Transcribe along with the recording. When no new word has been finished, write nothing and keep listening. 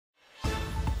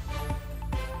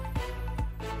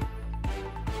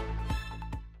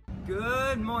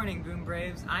Good morning, Boone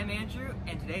Braves. I'm Andrew,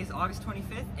 and today is August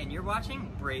 25th, and you're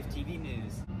watching Brave TV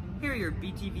News. Here are your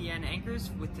BTVN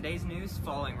anchors with today's news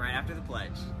following right after the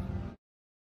pledge.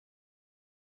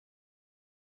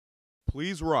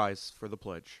 Please rise for the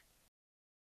pledge.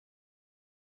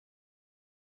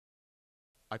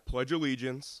 I pledge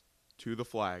allegiance to the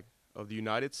flag of the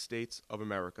United States of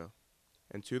America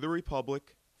and to the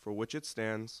republic for which it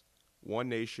stands, one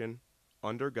nation,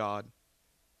 under God,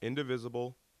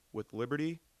 indivisible, with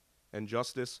liberty and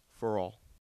justice for all.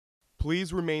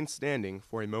 Please remain standing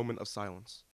for a moment of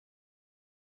silence.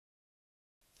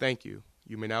 Thank you.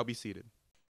 You may now be seated.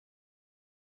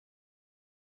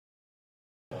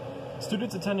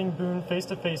 Students attending Boone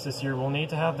face-to-face this year will need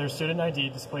to have their student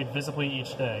ID displayed visibly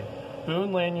each day.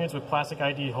 Boone lanyards with plastic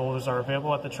ID holders are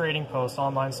available at the Trading Post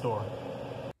online store.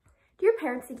 Do your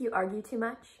parents think you argue too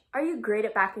much? Are you great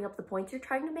at backing up the points you're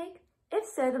trying to make? If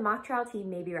so, the mock trial team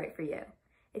may be right for you.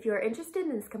 If you are interested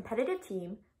in this competitive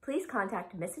team, please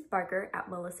contact Mrs. Barker at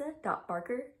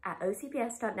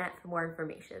melissa.barker@ocps.net for more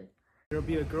information. There will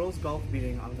be a girls' golf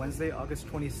meeting on Wednesday, August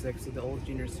 26th at the Old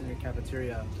Junior Senior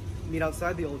Cafeteria. Meet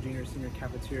outside the Old Junior Senior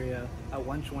Cafeteria at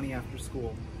 1:20 after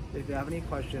school. If you have any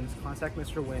questions, contact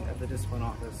Mr. Wynn at the discipline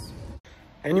office.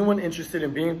 Anyone interested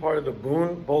in being part of the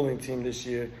Boone bowling team this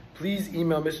year, please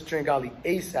email Mr. Trangali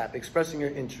ASAP expressing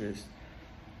your interest.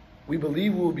 We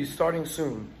believe we will be starting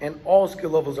soon, and all skill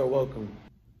levels are welcome.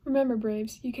 Remember,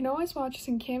 Braves, you can always watch us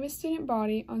in Canvas Student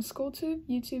Body on SchoolTube,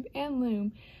 YouTube, and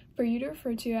Loom for you to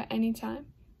refer to at any time.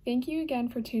 Thank you again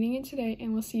for tuning in today,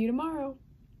 and we'll see you tomorrow.